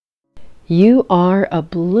You are a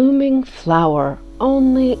blooming flower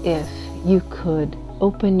only if you could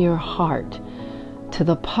open your heart to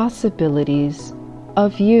the possibilities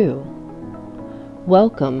of you.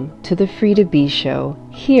 Welcome to the Free to Be Show.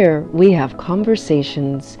 Here we have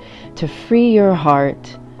conversations to free your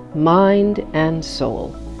heart, mind, and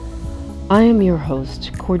soul. I am your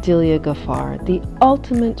host, Cordelia Gaffar, the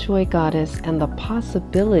ultimate joy goddess and the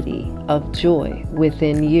possibility of joy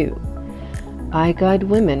within you. I guide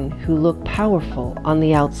women who look powerful on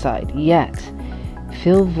the outside, yet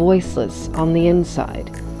feel voiceless on the inside,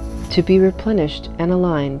 to be replenished and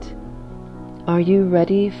aligned. Are you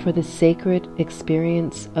ready for the sacred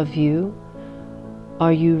experience of you?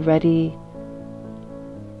 Are you ready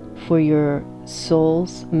for your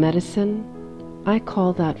soul's medicine? I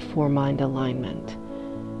call that four-mind alignment,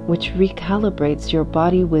 which recalibrates your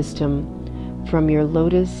body wisdom from your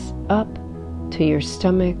lotus up to your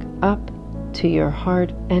stomach, up to your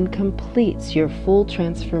heart, and completes your full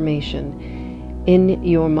transformation in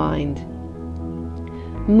your mind.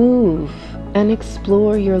 Move and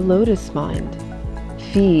explore your lotus mind.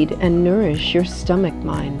 Feed and nourish your stomach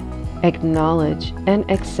mind. Acknowledge and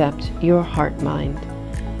accept your heart mind.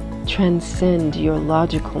 Transcend your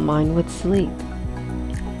logical mind with sleep.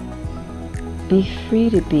 Be free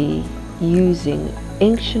to be using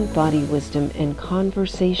ancient body wisdom in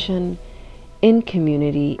conversation, in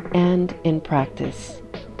community, and in practice.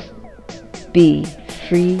 Be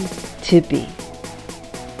free to be.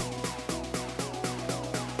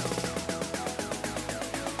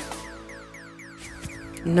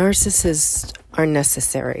 Narcissists are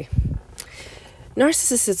necessary.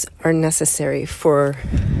 Narcissists are necessary for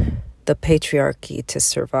the patriarchy to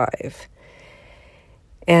survive.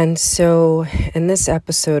 And so, in this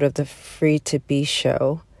episode of the Free to Be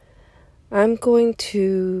Show, I'm going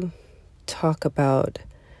to talk about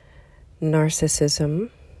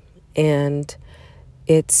narcissism and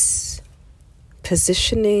its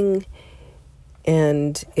positioning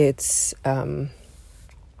and its,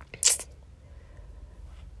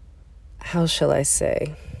 how shall I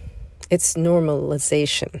say, its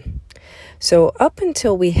normalization. So up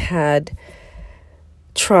until we had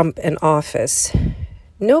Trump in office,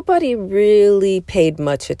 nobody really paid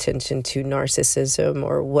much attention to narcissism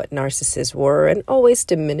or what narcissists were, and always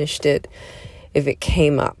diminished it if it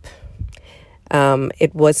came up.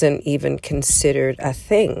 It wasn't even considered a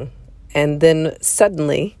thing. And then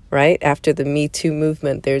suddenly, right, after the Me Too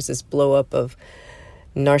movement, there's this blow up of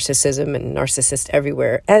narcissism and narcissists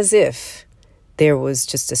everywhere, as if there was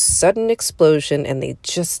just a sudden explosion and they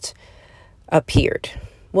just appeared.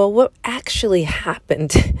 Well, what actually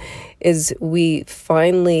happened is we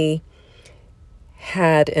finally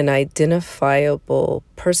had an identifiable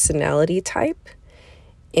personality type,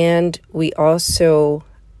 and we also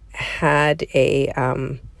had a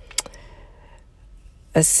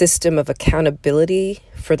system of accountability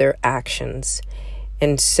for their actions.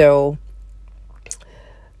 And so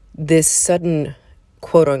this sudden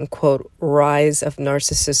quote-unquote rise of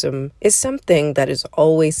narcissism is something that has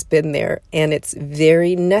always been there, and it's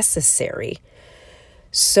very necessary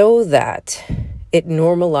so that it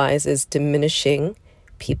normalizes diminishing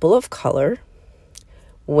people of color,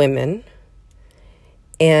 women,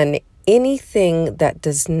 and anything that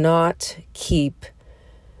does not keep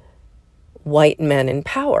white men in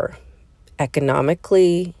power,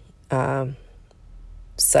 economically,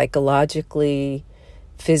 psychologically,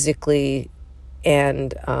 physically,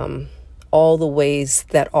 and all the ways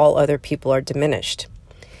that all other people are diminished.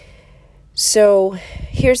 So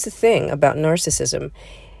here's the thing about narcissism.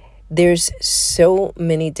 There's so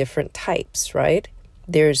many different types, right?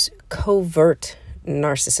 There's covert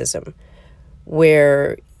narcissism,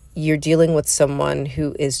 where you're dealing with someone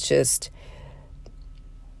who is just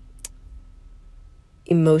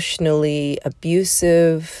emotionally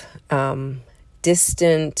abusive,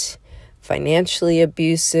 distant, financially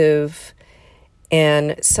abusive,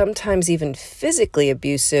 and sometimes even physically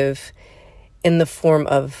abusive in the form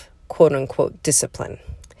of quote-unquote discipline.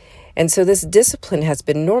 And so this discipline has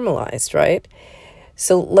been normalized, right?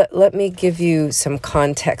 So let me give you some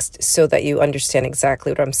context so that you understand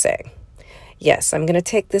exactly what I'm saying. Yes, I'm going to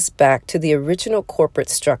take this back to the original corporate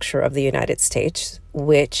structure of the United States,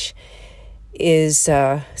 which is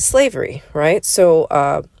slavery, right?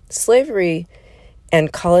 So slavery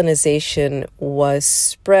and colonization was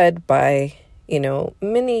spread by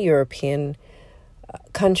many European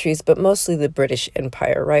countries, but mostly the British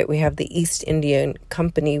Empire, right? We have the East Indian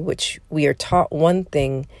Company, which we are taught one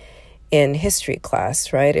thing in history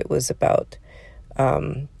class, right? It was about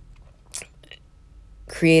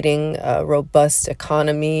creating a robust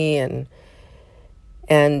economy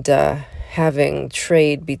and having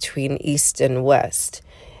trade between East and West.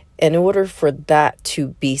 In order for that to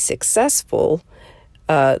be successful,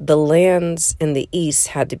 the lands in the East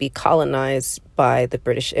had to be colonized by the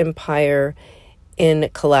British Empire in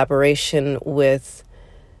collaboration with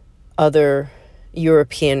other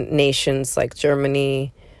European nations like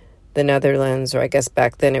Germany, the Netherlands, or I guess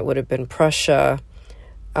back then it would have been Prussia,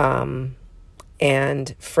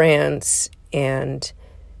 and France, and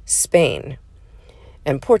Spain,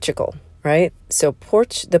 and Portugal, right? So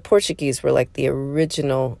the Portuguese were like the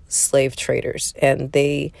original slave traders, and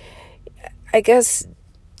they, I guess,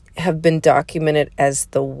 have been documented as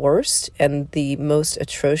the worst and the most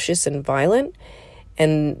atrocious and violent.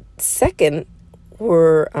 And second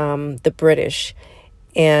were the British.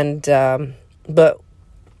 And but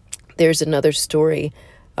there's another story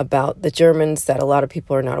about the Germans that a lot of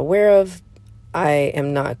people are not aware of. I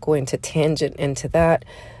am not going to tangent into that.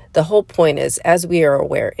 The whole point is, as we are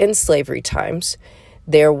aware, in slavery times,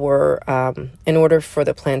 there were, in order for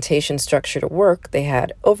the plantation structure to work, they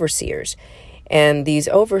had overseers. And these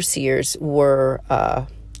overseers were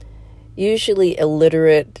usually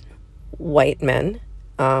illiterate white men,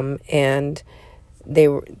 and they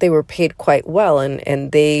were paid quite well,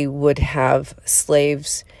 and they would have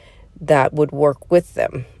slaves that would work with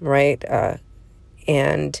them, right?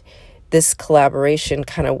 And this collaboration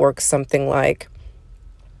kind of works something like,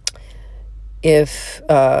 if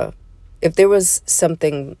there was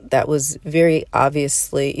something that was very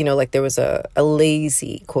obviously, like there was a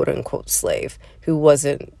lazy, quote unquote, slave who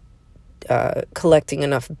wasn't collecting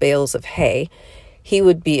enough bales of hay, he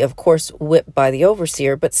would be, of course, whipped by the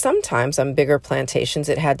overseer. But sometimes on bigger plantations,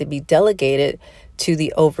 it had to be delegated to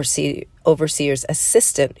the overseer's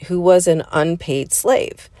assistant, who was an unpaid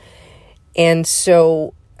slave. And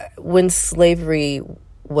so when slavery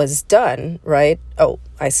was done, right? Oh,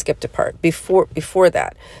 I skipped a part before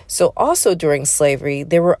that. So also during slavery,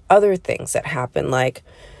 there were other things that happened, like,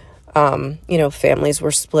 families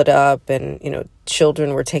were split up, and,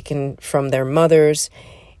 children were taken from their mothers.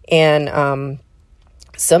 And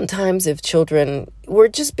sometimes if children were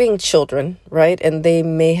just being children, right, and they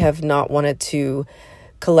may have not wanted to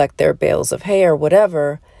collect their bales of hay or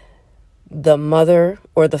whatever, the mother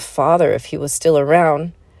or the father, if he was still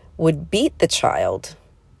around, would beat the child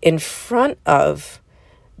in front of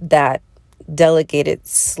that delegated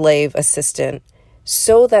slave assistant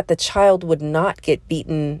so that the child would not get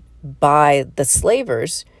beaten by the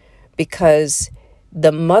slavers, because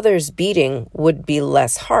the mother's beating would be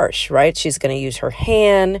less harsh, right? She's going to use her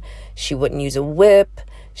hand. She wouldn't use a whip.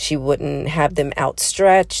 She wouldn't have them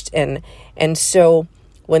outstretched. And so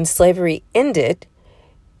when slavery ended,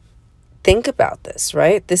 think about this,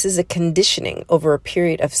 right? This is a conditioning over a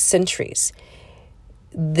period of centuries.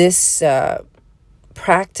 This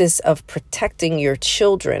practice of protecting your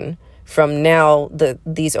children from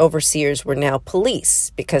these overseers were now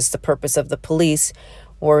police, because the purpose of the police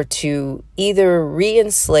were to either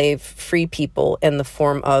re-enslave free people in the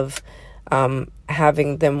form of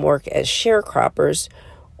having them work as sharecroppers,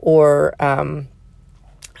 or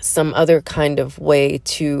some other kind of way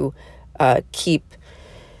to keep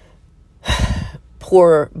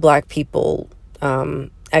poor Black people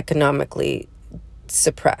economically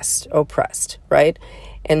oppressed, right?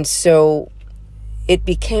 And so it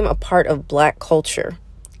became a part of Black culture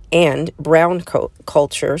and brown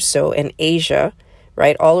culture. So in Asia,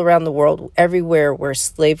 right, all around the world, everywhere where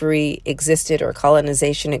slavery existed or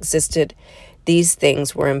colonization existed, these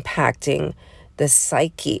things were impacting the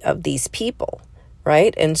psyche of these people,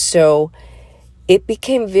 right? And so it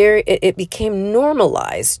became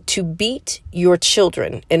normalized to beat your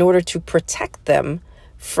children in order to protect them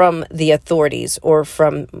from the authorities or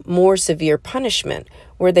from more severe punishment,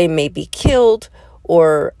 where they may be killed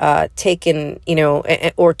or taken,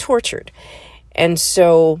 or tortured. And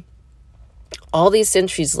so all these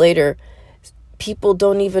centuries later, people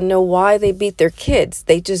don't even know why they beat their kids.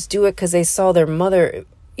 They just do it because they saw their mother,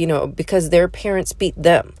 because their parents beat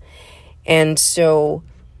them. And so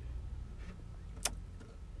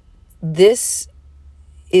this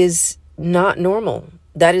is not normal.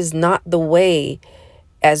 That is not the way,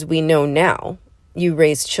 as we know now, you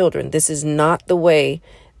raise children. This is not the way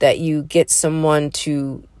that you get someone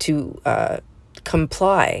to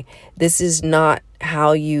comply. This is not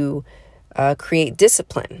how you create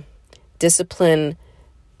discipline. Discipline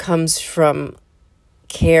comes from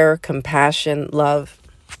care, compassion, love,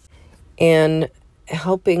 and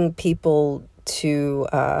helping people to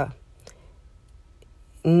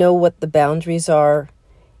know what the boundaries are,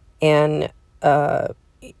 and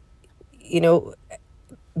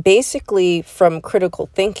basically from critical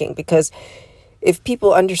thinking, because if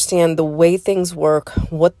people understand the way things work,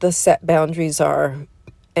 what the set boundaries are,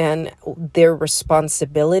 and their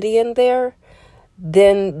responsibility in there,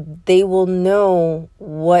 then they will know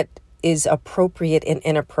what is appropriate and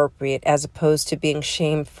inappropriate, as opposed to being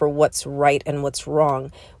shamed for what's right and what's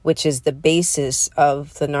wrong, which is the basis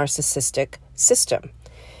of the narcissistic system.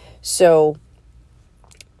 So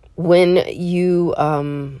when you,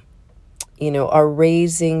 are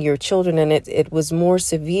raising your children, and it was more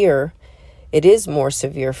severe, it is more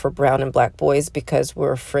severe for brown and black boys, because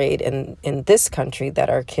we're afraid in this country that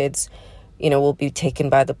our kids, will be taken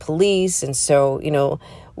by the police. And so,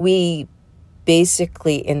 we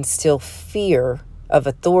basically instill fear of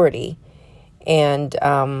authority. And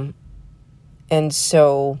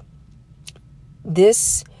so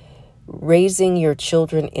this raising your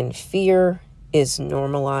children in fear is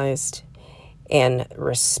normalized and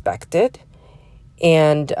respected.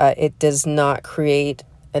 And it does not create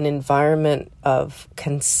an environment of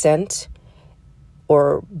consent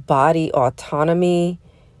or body autonomy,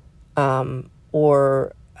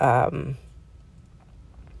 or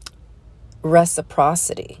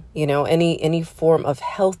reciprocity, any form of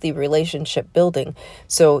healthy relationship building.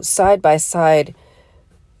 So side by side,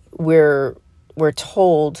 we're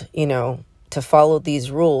told, to follow these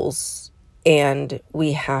rules, and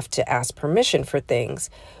we have to ask permission for things,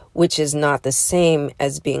 which is not the same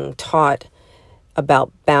as being taught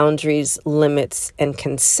about boundaries, limits, and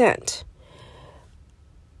consent.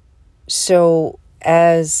 So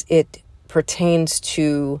as it pertains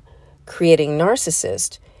to creating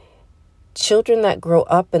narcissists, children that grow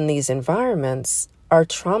up in these environments are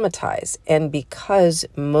traumatized. And because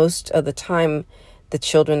most of the time the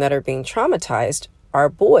children that are being traumatized are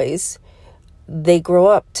boys, they grow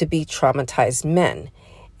up to be traumatized men.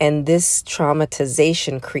 And this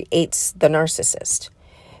traumatization creates the narcissist.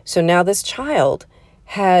 So now this child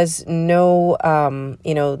has no,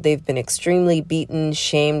 they've been extremely beaten,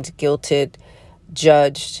 shamed, guilted,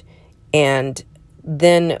 judged. And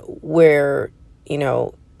then we're,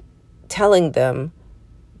 telling them,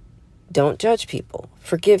 don't judge people,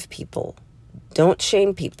 forgive people, don't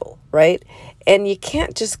shame people, right? And you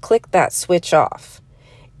can't just click that switch off.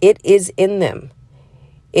 It is in them.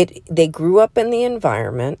 They grew up in the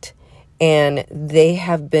environment, and they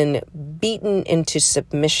have been beaten into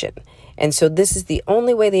submission. And so this is the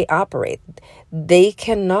only way they operate. They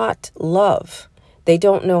cannot love. They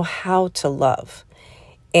don't know how to love.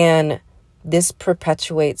 And this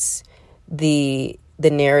perpetuates the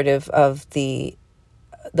narrative of the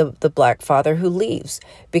black father who leaves,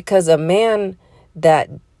 because a man that,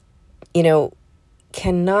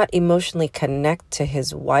 cannot emotionally connect to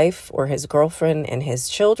his wife or his girlfriend and his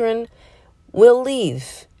children will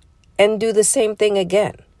leave and do the same thing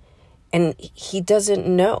again. And he doesn't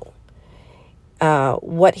know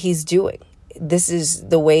what he's doing. This is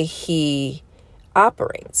the way he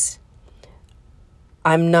operates.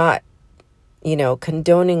 I'm not,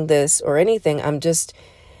 condoning this or anything. I'm just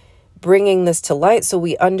bringing this to light so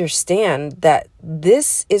we understand that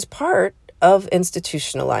this is part of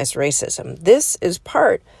institutionalized racism. This is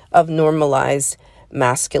part of normalized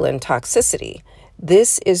masculine toxicity.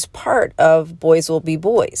 This is part of boys will be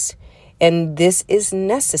boys. And this is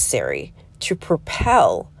necessary to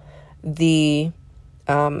propel the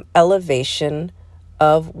elevation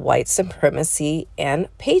of white supremacy and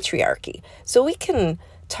patriarchy. So we can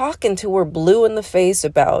talk until we're blue in the face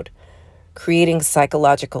about creating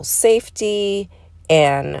psychological safety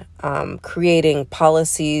and creating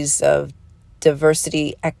policies of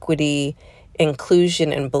diversity, equity,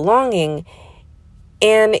 inclusion, and belonging.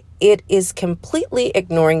 And it is completely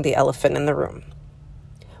ignoring the elephant in the room.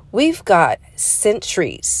 We've got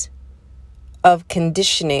centuries of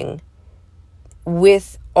conditioning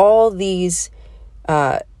with all these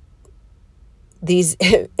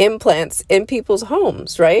implants in people's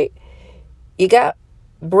homes, right? You got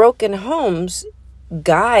broken homes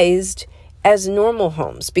guised as normal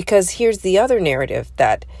homes, because here's the other narrative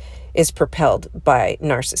that is propelled by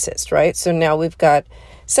narcissists, right? So now we've got,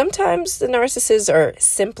 sometimes the narcissists are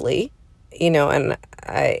simply, and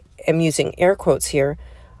I am using air quotes here,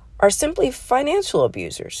 are simply financial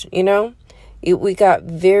abusers, We got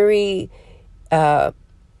very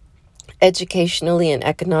educationally and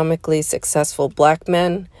economically successful black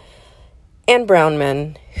men and brown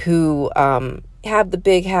men who have the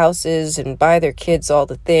big houses and buy their kids all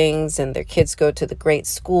the things, and their kids go to the great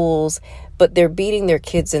schools, but they're beating their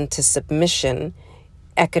kids into submission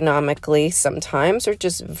economically sometimes, or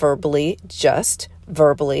just verbally,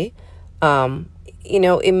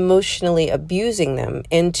 emotionally abusing them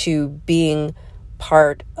into being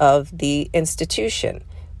part of the institution,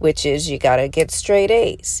 which is you got to get straight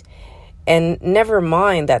A's. And never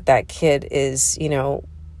mind that that kid is,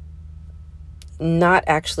 not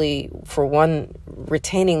actually, for one,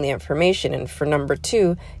 retaining the information, and for number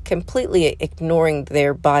two, completely ignoring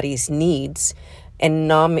their body's needs and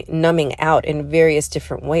numbing out in various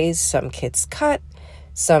different ways. Some kids cut,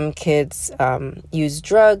 some kids use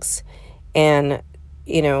drugs, and,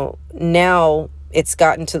 now it's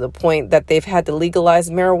gotten to the point that they've had to legalize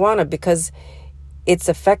marijuana because it's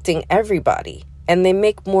affecting everybody, and they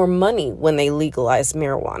make more money when they legalize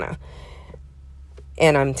marijuana.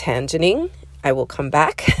 And I'm tangenting. I will come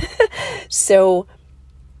back. So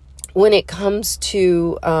when it comes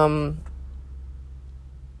to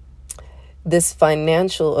this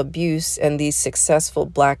financial abuse and these successful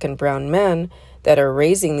Black and brown men that are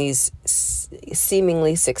raising these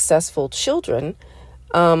seemingly successful children,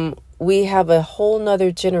 we have a whole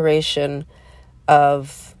nother generation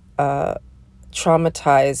of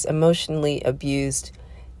traumatized, emotionally abused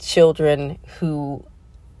children who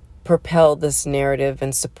propel this narrative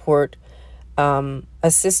and support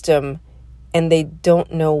a system, and they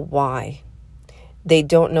don't know why. They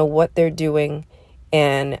don't know what they're doing,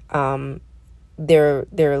 and their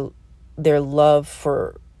love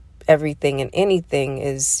for everything and anything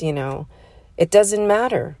is, it doesn't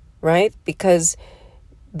matter, right? Because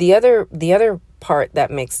the other part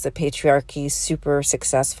that makes the patriarchy super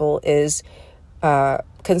successful is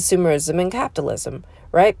consumerism and capitalism,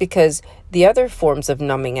 right? Because the other forms of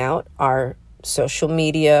numbing out are social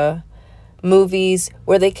media, movies,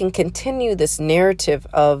 where they can continue this narrative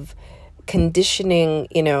of conditioning,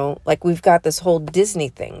 like we've got this whole Disney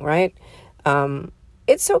thing, right?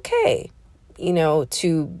 It's okay,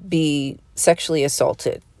 to be sexually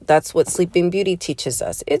assaulted. That's what Sleeping Beauty teaches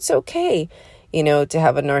us. It's okay, to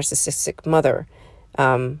have a narcissistic mother.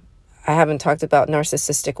 I haven't talked about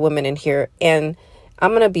narcissistic women in here, and I'm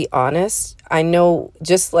going to be honest. I know,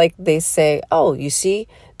 just like they say, oh, you see,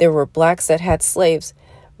 there were Blacks that had slaves.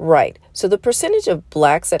 Right. So the percentage of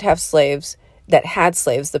Blacks that had slaves,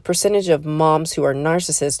 the percentage of moms who are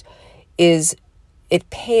narcissists it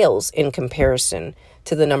pales in comparison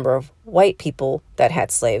to the number of white people that had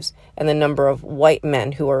slaves and the number of white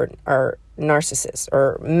men who are narcissists,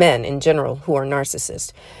 or men in general who are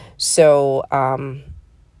narcissists. So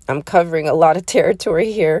I'm covering a lot of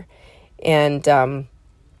territory here, and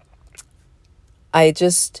I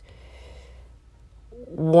just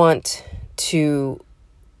want to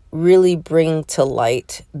really bring to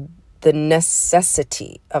light the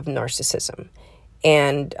necessity of narcissism.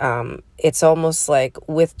 And it's almost like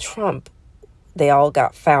with Trump, they all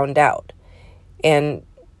got found out. And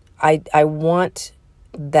I want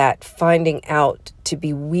that finding out to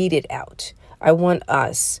be weeded out. I want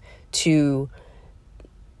us to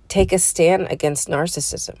take a stand against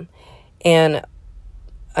narcissism. And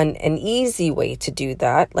an easy way to do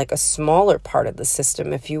that, like a smaller part of the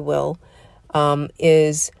system, if you will,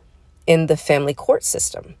 is in the family court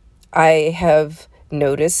system. I have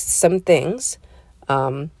noticed some things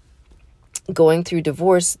going through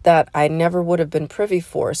divorce that I never would have been privy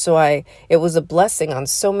for. So it was a blessing on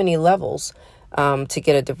so many levels to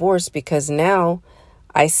get a divorce, because now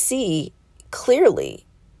I see clearly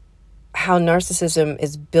how narcissism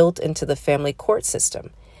is built into the family court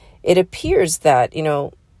system. It appears that,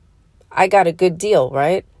 I got a good deal,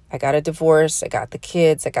 right? I got a divorce, I got the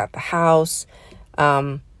kids, I got the house,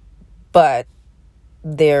 but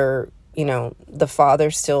the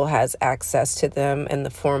father still has access to them in the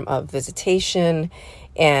form of visitation,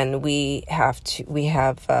 and we have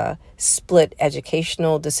split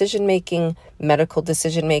educational decision-making, medical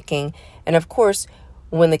decision-making, and of course,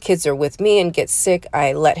 when the kids are with me and get sick,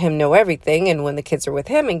 I let him know everything, and when the kids are with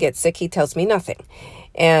him and get sick, he tells me nothing.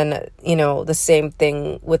 And, the same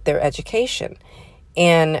thing with their education.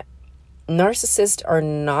 And narcissists are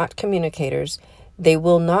not communicators. They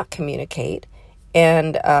will not communicate,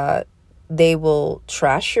 and they will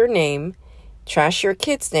trash your name, trash your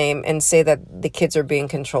kid's name, and say that the kids are being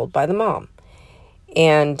controlled by the mom.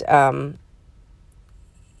 And,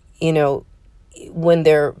 when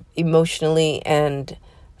they're emotionally and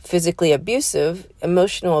physically abusive,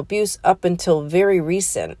 emotional abuse up until very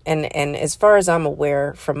recent, and as far as I'm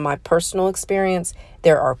aware from my personal experience,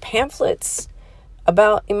 there are pamphlets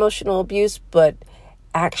about emotional abuse, but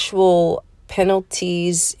actual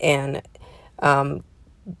penalties and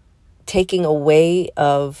taking away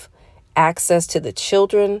of access to the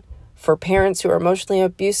children for parents who are emotionally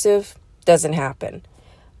abusive doesn't happen.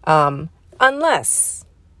 Unless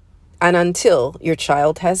and until your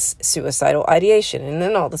child has suicidal ideation. And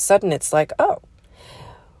then all of a sudden it's like, oh,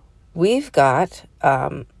 we've got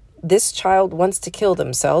this child wants to kill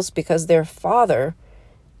themselves because their father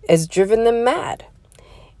has driven them mad.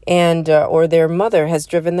 and or their mother has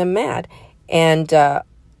driven them mad. And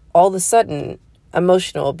all of a sudden,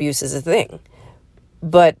 emotional abuse is a thing.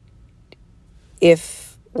 But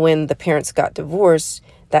if when the parents got divorced,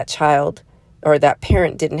 that child or that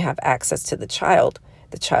parent didn't have access to the child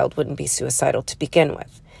wouldn't be suicidal to begin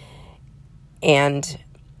with. And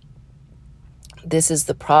this is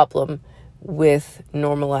the problem with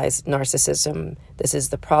normalized narcissism. This is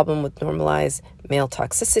the problem with normalized male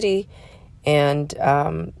toxicity. And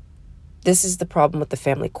this is the problem with the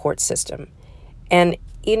family court system. And,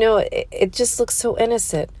 it just looks so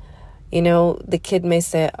innocent. The kid may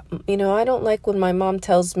say, I don't like when my mom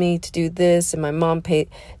tells me to do this and my mom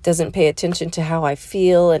doesn't pay attention to how I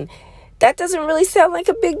feel. And that doesn't really sound like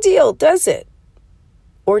a big deal, does it?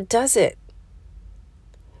 Or does it?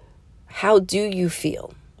 How do you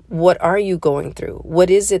feel? What are you going through?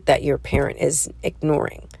 What is it that your parent is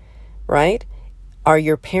ignoring, right? Are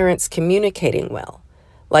your parents communicating well?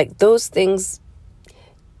 Like, those things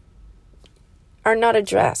are not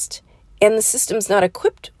addressed. And the system's not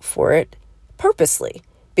equipped for it purposely,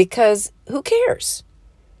 because who cares,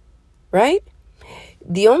 right?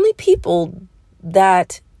 The only people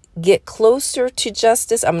that get closer to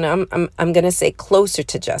justice, I'm going to say closer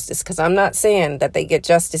to justice, because I'm not saying that they get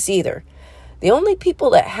justice either. The only people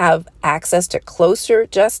that have access to closer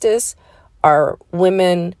justice are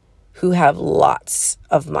women who have lots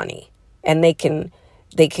of money, and they can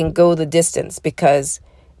go the distance, because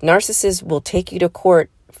narcissists will take you to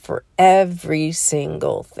court for every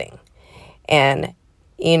single thing. And,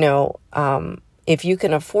 if you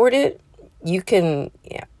can afford it, you can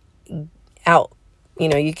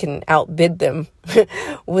you can outbid them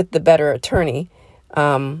with the better attorney,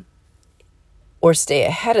 or stay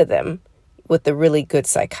ahead of them with the really good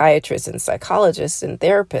psychiatrists and psychologists and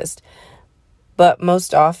therapists. But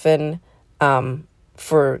most often,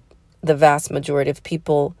 for the vast majority of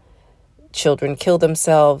people, children kill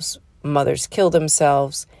themselves, mothers kill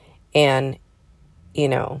themselves, and,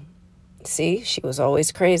 see, she was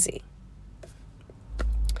always crazy.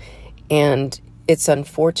 And it's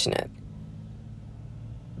unfortunate.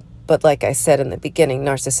 But like I said in the beginning,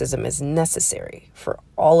 narcissism is necessary for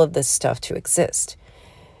all of this stuff to exist.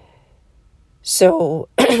 So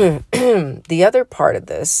the other part of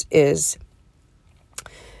this is,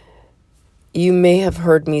 you may have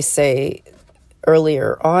heard me say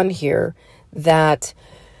earlier on here that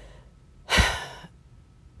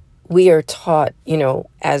we are taught,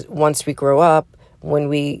 as once we grow up, when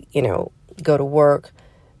we, go to work,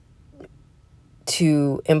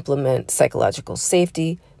 to implement psychological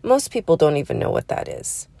safety. Most people don't even know what that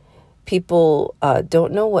is. People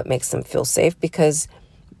don't know what makes them feel safe, because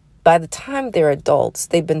by the time they're adults,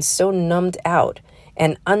 they've been so numbed out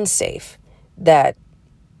and unsafe that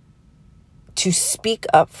to speak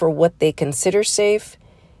up for what they consider safe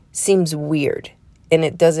seems weird. And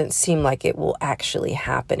it doesn't seem like it will actually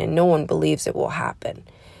happen. And no one believes it will happen.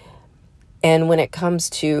 And when it comes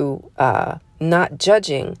to not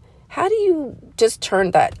judging, how do you just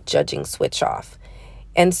turn that judging switch off?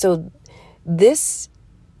 And so this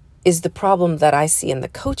is the problem that I see in the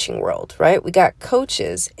coaching world, right? We got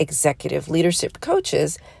coaches, executive leadership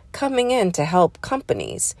coaches, coming in to help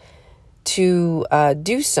companies to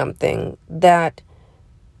do something that,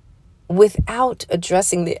 without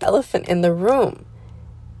addressing the elephant in the room.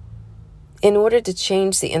 In order to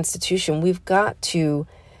change the institution, we've got to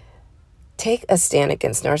take a stand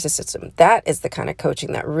against narcissism. That is the kind of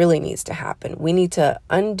coaching that really needs to happen. We need to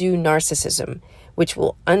undo narcissism, which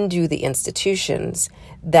will undo the institutions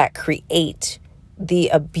that create the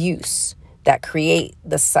abuse, that create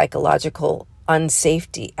the psychological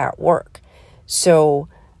unsafety at work. So,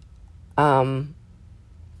 the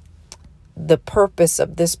purpose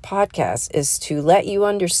of this podcast is to let you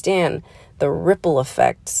understand the ripple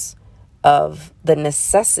effects of the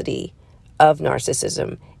necessity of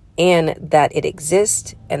narcissism, and that it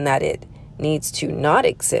exists, and that it needs to not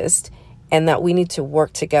exist, and that we need to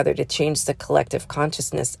work together to change the collective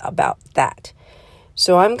consciousness about that.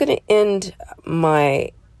 So I'm going to end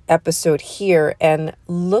my episode here and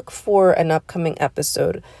look for an upcoming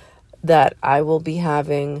episode that I will be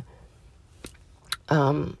having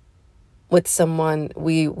with someone.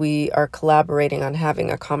 We are collaborating on having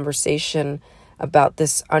a conversation about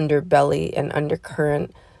this underbelly and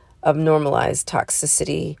undercurrent of normalized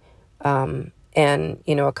toxicity. And,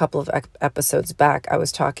 a couple of episodes back, I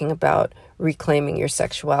was talking about reclaiming your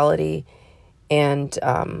sexuality and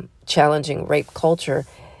challenging rape culture.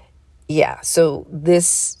 Yeah, so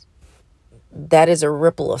that is a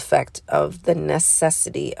ripple effect of the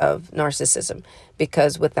necessity of narcissism,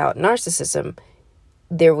 because without narcissism,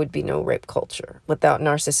 there would be no rape culture. Without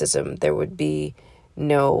narcissism, there would be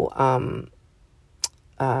no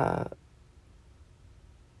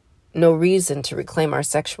reason to reclaim our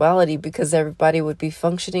sexuality, because everybody would be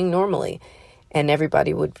functioning normally and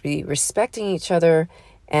everybody would be respecting each other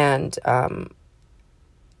and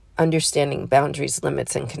understanding boundaries,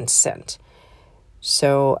 limits, and consent.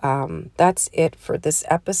 So that's it for this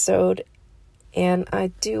episode. And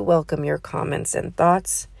I do welcome your comments and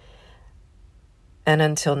thoughts. And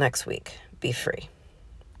until next week, be free.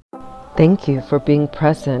 Thank you for being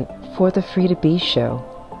present for the Free to Be show,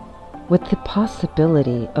 with the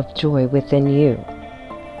possibility of joy within you.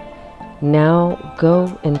 Now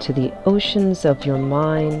go into the oceans of your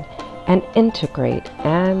mind and integrate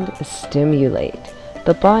and stimulate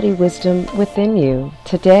the body wisdom within you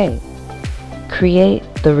today. Create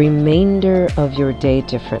the remainder of your day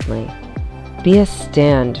differently. Be a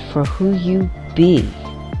stand for who you be.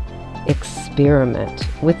 Experiment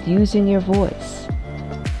with using your voice.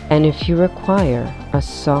 And if you require a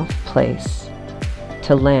soft place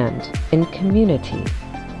to land in community,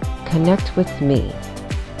 connect with me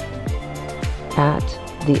at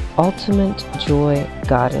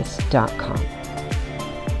theultimatejoygoddess.com.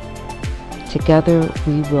 Together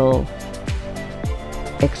we will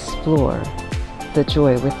explore the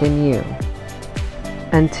joy within you.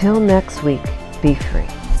 Until next week, be free.